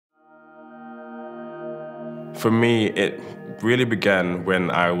For me, it really began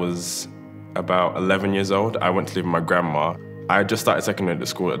when I was about 11 years old. I went to live with my grandma. I had just started secondary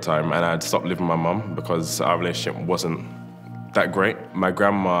school at the time, and I'd stopped living with my mum because our relationship wasn't that great. My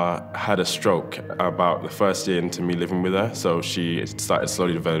grandma had a stroke about the first year into me living with her, so she started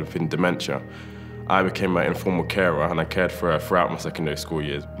slowly developing dementia. I became an informal carer, and I cared for her throughout my secondary school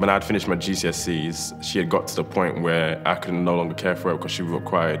years. When I'd finished my GCSEs, she had got to the point where I could no longer care for her because she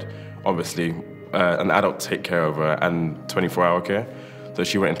required, obviously, an adult to take care of her and 24-hour care. So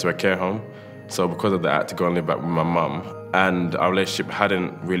she went into a care home. So because of that, I had to go and live back with my mum. And our relationship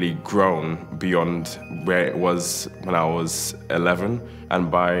hadn't really grown beyond where it was when I was 11. And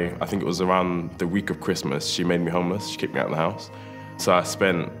by, I think it was around the week of Christmas, she made me homeless. She kicked me out of the house. So I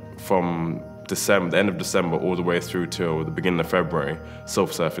spent from the end of December all the way through till the beginning of February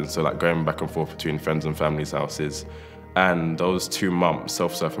self-surfing, so like going back and forth between friends and family's houses. And those 2 months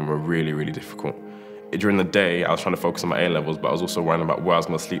self-surfing were really, really difficult. During the day, I was trying to focus on my A-levels, but I was also worrying about where I was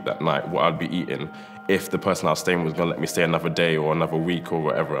going to sleep that night, what I'd be eating, if the person I was staying with was going to let me stay another day or another week or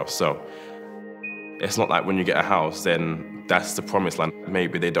whatever else. So it's not like when you get a house, then that's the promised land.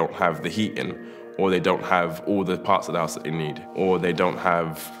 Maybe they don't have the heating, or they don't have all the parts of the house that they need, or they don't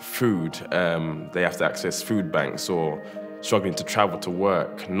have food. They have to access food banks, or struggling to travel to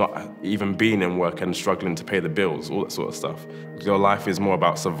work, not even being in work and struggling to pay the bills, all that sort of stuff. Your life is more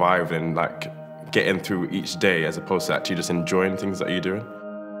about surviving, like getting through each day as opposed to actually just enjoying things that you're doing.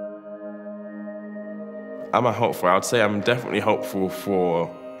 Am I hopeful? I would say I'm definitely hopeful for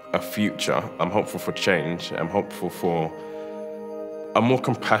a future. I'm hopeful for change. I'm hopeful for a more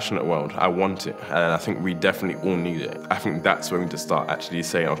compassionate world. I want it, and I think we definitely all need it. I think that's when we need to start actually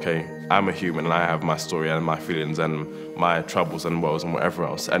saying, okay, I'm a human and I have my story and my feelings and my troubles and woes and whatever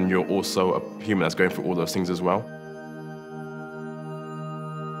else, and you're also a human that's going through all those things as well.